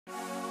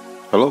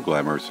Hello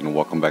Glamorous, and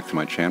welcome back to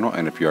my channel.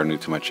 And if you are new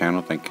to my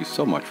channel, thank you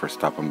so much for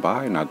stopping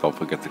by. Now don't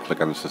forget to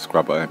click on the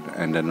subscribe button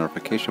and the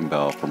notification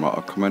bell for my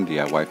upcoming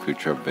DIY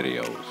future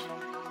videos.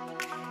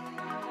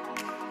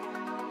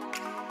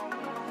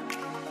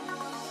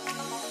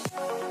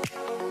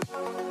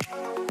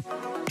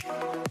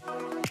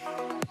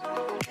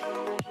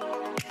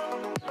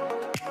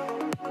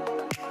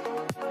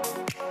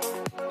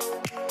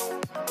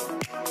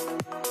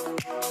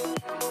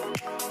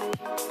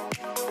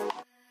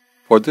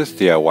 For this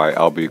DIY,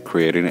 I'll be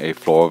creating a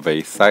floral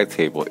vase side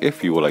table.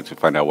 If you would like to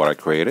find out what I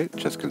created,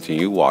 just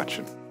continue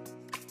watching.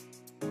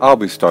 I'll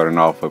be starting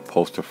off with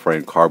poster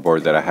frame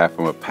cardboard that I have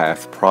from a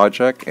past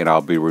project, and I'll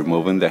be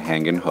removing the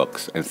hanging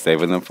hooks and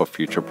saving them for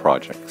future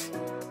projects.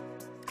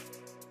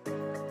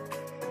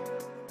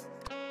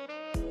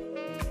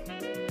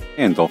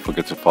 And don't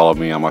forget to follow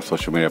me on my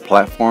social media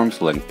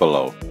platforms linked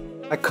below.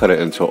 I cut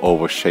it into an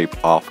oval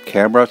shape off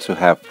camera to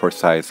have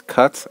precise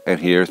cuts, and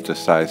here's the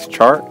size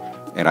chart.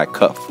 And I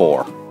cut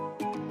 4.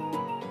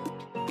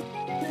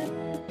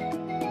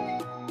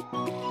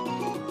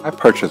 I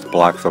purchased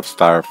blocks of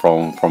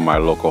styrofoam from my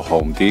local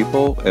Home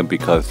Depot, and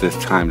because this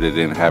time they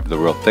didn't have the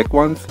real thick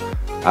ones,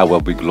 I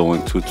will be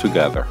gluing 2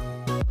 together.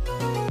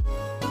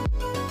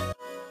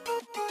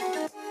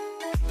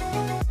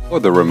 For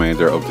the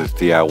remainder of this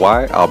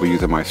DIY, I'll be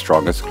using my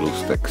strongest glue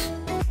sticks.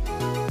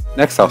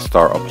 Next, I'll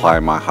start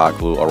applying my hot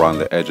glue around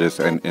the edges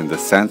and in the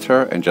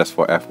center, and just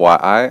for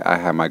FYI, I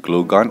have my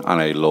glue gun on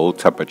a low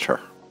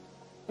temperature.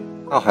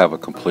 I'll have a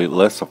complete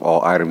list of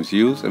all items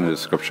used in the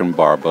description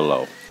bar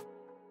below.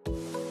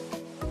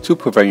 To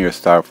prevent your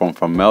styrofoam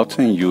from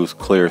melting, use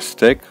clear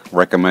stick,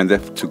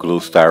 recommended to glue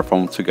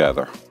styrofoam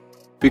together.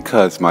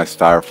 Because my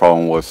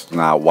styrofoam was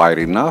not wide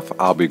enough,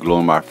 I'll be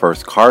gluing my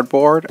first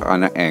cardboard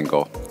on an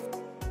angle.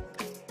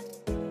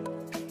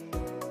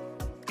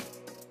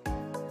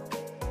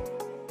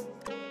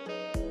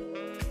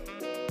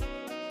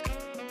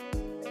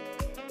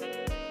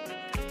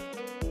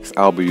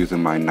 I'll be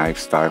using my knife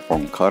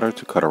styrofoam cutter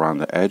to cut around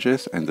the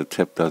edges, and the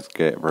tip does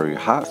get very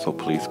hot, so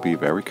please be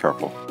very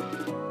careful.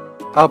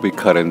 I'll be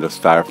cutting the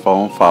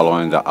styrofoam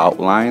following the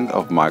outline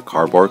of my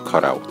cardboard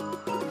cutout.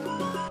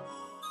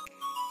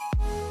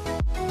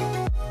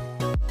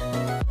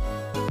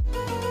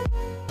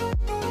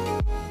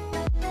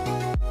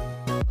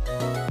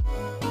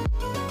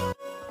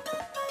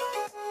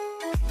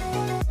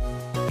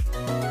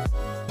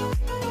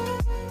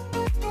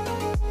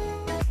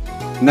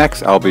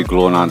 Next, I'll be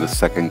gluing on the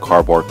second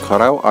cardboard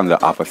cutout on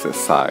the opposite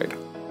side.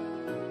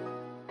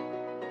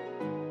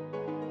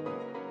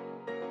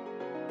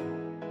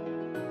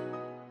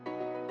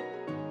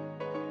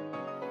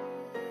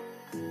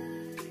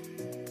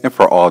 And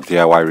for all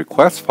DIY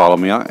requests, follow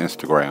me on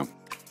Instagram.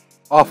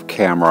 Off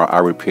camera, I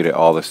repeated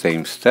all the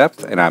same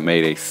steps and I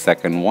made a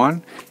second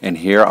one. And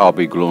here I'll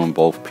be gluing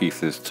both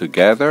pieces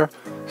together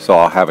so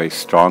I'll have a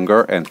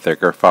stronger and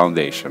thicker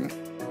foundation.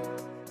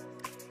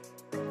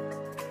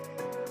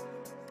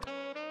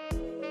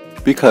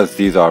 Because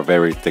these are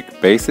very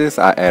thick bases,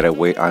 I added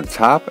weight on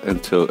top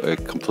until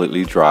it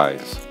completely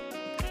dries.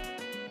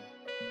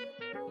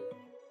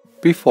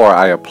 Before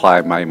I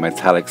apply my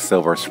metallic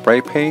silver spray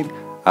paint,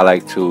 I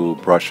like to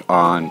brush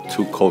on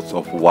 2 coats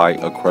of white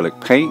acrylic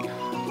paint,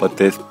 but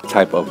this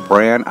type of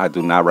brand I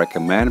do not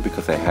recommend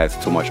because it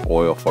has too much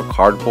oil for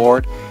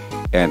cardboard,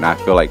 and I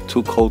feel like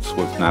 2 coats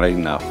was not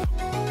enough.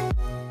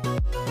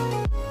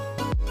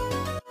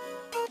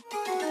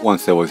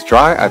 Once it was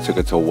dry, I took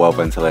it to a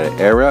well-ventilated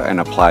area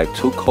and applied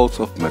 2 coats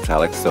of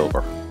metallic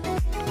silver.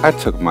 I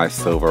took my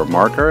silver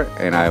marker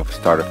and I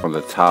started from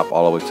the top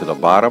all the way to the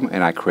bottom,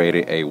 and I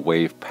created a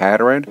wave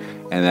pattern,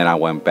 and then I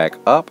went back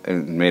up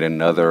and made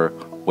another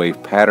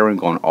wave pattern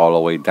going all the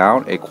way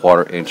down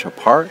 1/4 inch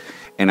apart,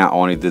 and I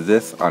only did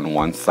this on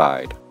one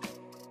side.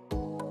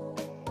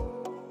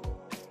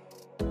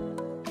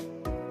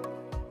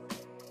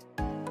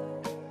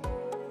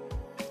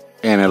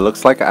 And it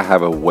looks like I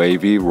have a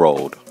wavy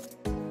road.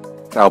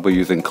 I'll be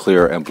using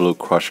clear and blue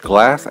crushed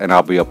glass, and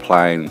I'll be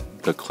applying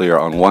the clear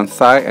on one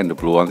side and the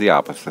blue on the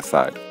opposite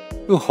side.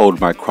 To hold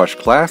my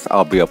crushed glass,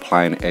 I'll be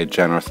applying a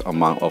generous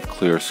amount of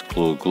clear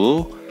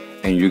glue,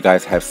 and you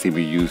guys have seen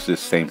me use this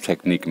same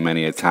technique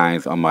many a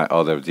times on my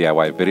other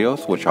DIY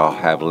videos, which I'll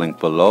have linked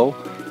below.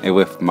 And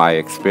with my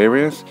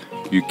experience,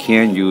 you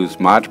can use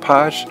Mod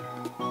Podge,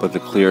 but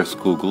the clear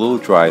school glue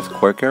dries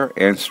quicker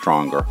and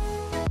stronger.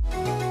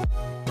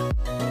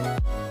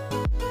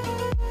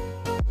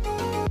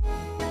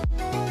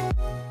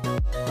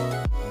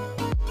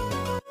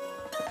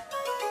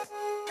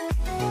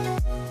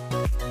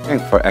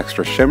 And for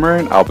extra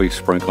shimmering, I'll be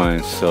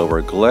sprinkling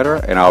silver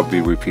glitter, and I'll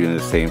be repeating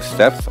the same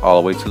steps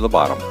all the way to the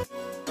bottom.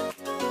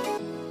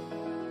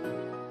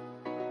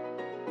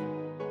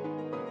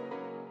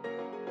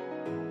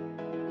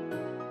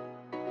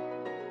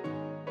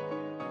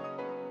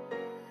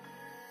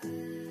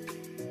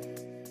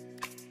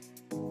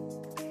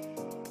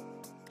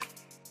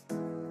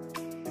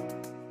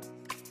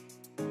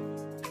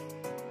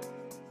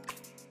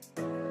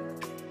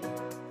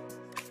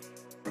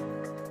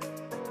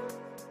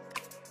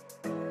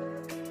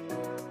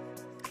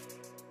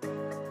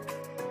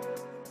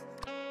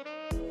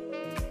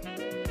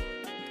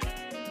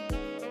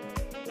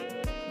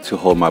 To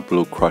hold my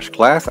blue crushed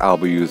glass, I'll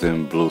be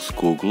using blue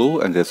school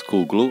glue, and this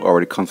school glue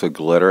already comes with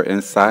glitter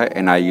inside,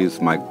 and I use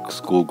my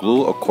school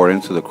glue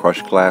according to the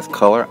crushed glass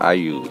color I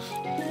use.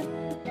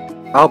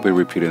 I'll be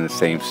repeating the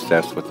same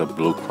steps with the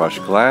blue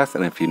crushed glass,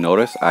 and if you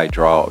notice, I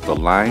draw the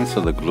line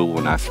so the glue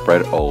will not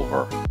spread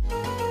over.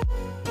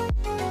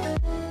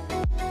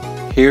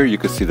 Here you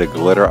can see the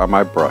glitter on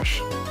my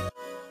brush.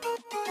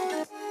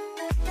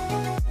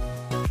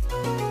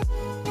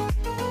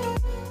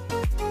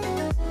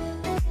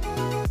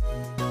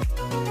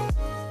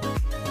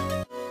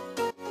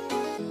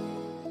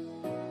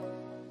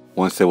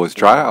 Once it was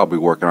dry, I'll be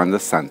working on the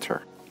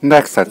center.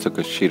 Next, I took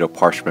a sheet of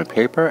parchment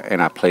paper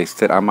and I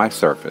placed it on my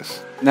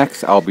surface.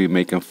 Next, I'll be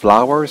making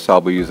flowers, so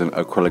I'll be using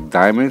acrylic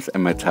diamonds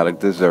and metallic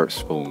dessert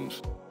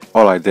spoons.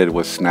 All I did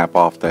was snap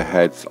off the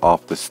heads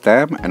off the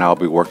stem, and I'll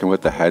be working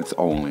with the heads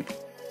only.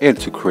 And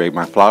to create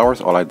my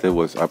flowers, all I did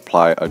was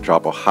apply a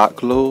drop of hot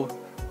glue,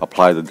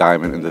 apply the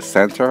diamond in the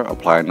center,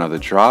 apply another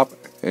drop,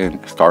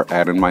 and start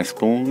adding my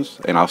spoons.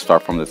 And I'll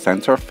start from the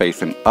center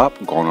facing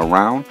up, going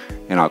around,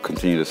 and I'll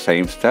continue the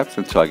same steps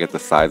until I get the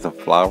size of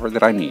flower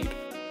that I need.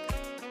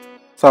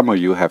 Some of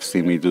you have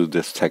seen me do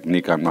this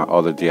technique on my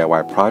other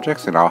DIY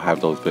projects, and I'll have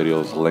those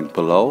videos linked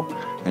below.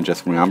 And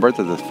just remember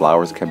that the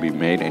flowers can be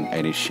made in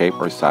any shape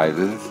or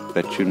sizes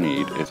that you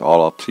need. It's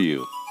all up to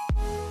you.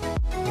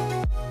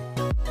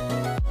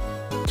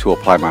 To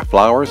apply my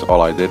flowers,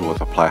 all I did was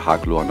apply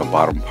hot glue on the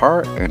bottom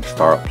part and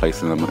start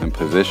placing them in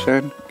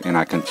position, and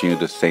I continued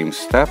the same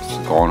steps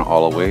going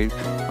all the way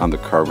on the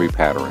curvy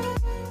pattern.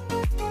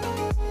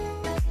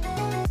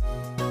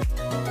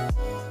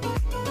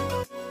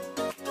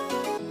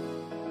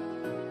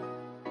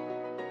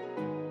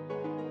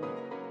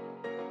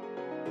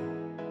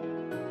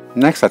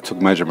 Next, I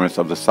took measurements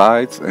of the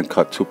sides and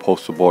cut 2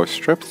 poster board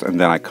strips, and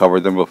then I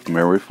covered them with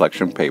mirror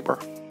reflection paper.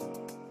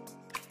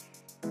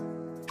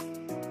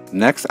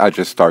 Next, I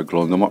just start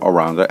gluing them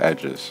around the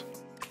edges.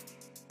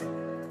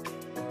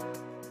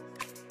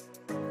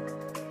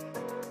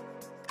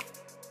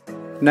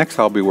 Next,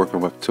 I'll be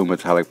working with 2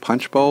 metallic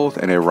punch bowls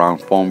and a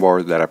round foam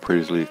board that I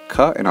previously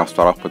cut, and I'll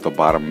start off with the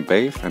bottom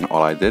base, and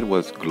all I did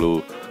was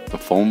glue the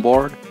foam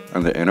board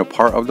and the inner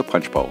part of the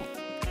punch bowl.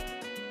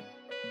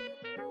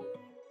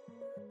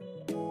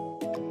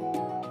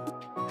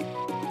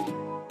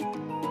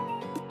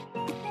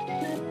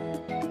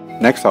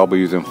 Next, I'll be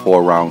using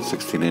 4 round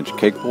 16-inch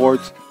cake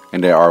boards,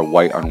 and they are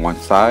white on one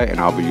side, and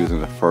I'll be using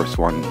the first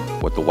one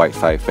with the white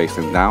side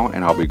facing down,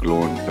 and I'll be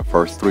gluing the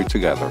first 3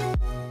 together.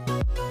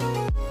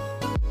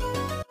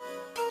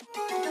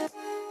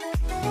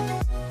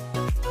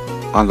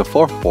 On the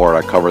 4th board,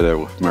 I covered it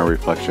with mirror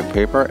reflection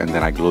paper, and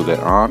then I glued it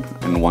on,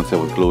 and once it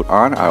was glued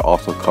on, I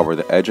also covered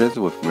the edges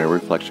with mirror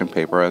reflection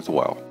paper as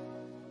well.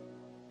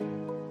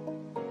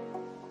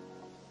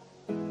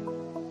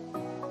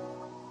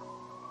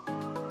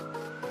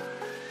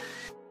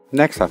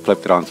 Next, I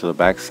flipped it onto the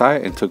back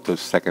side and took the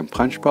second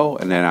punch bowl,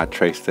 and then I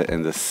traced it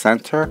in the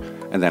center,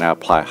 and then I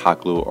applied hot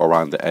glue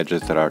around the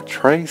edges that are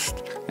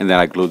traced, and then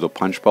I glued the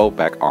punch bowl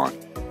back on.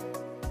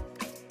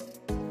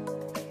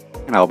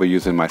 And I'll be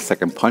using my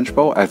second punch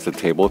bowl as the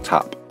table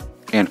top.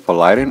 And for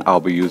lighting,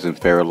 I'll be using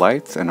fairy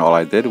lights, and all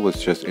I did was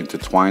just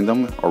intertwine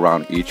them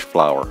around each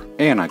flower.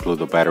 And I glued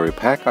the battery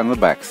pack on the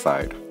back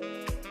side.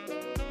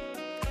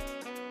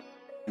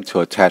 And to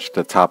attach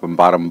the top and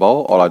bottom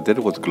bowl, all I did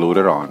was glue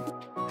it on.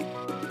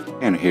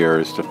 And here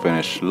is the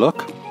finished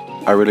look.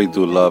 I really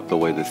do love the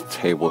way this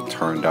table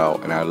turned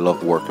out, and I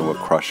love working with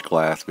crushed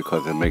glass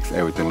because it makes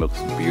everything look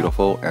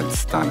beautiful and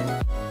stunning.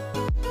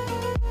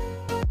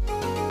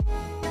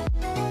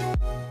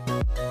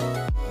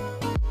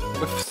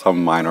 With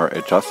some minor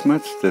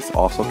adjustments, this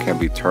also can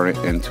be turned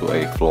into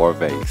a floor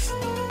vase.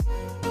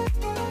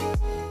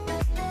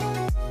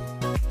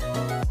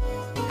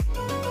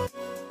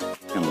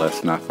 And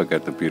let's not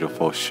forget the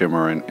beautiful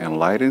shimmering and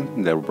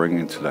lighting that will bring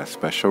into that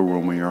special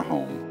room in your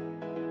home.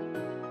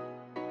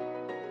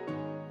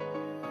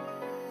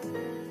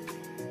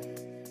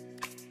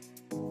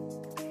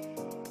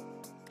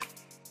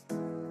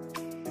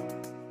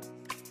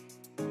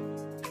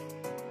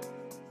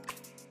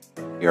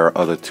 Here are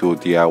other 2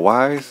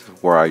 DIYs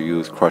where I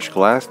use crushed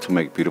glass to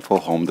make beautiful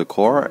home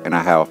decor, and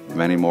I have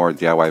many more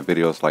DIY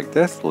videos like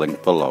this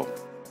linked below.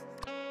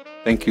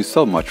 Thank you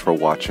so much for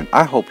watching.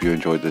 I hope you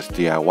enjoyed this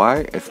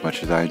DIY as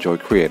much as I enjoyed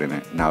creating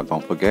it. Now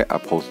don't forget, I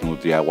post new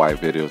DIY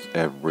videos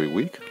every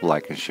week.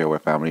 Like and share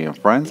with family and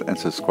friends, and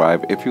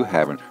subscribe if you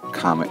haven't.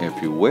 Comment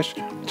if you wish.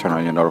 Turn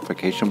on your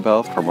notification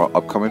bells for more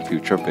upcoming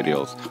future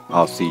videos.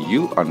 I'll see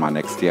you on my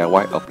next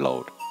DIY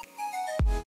upload.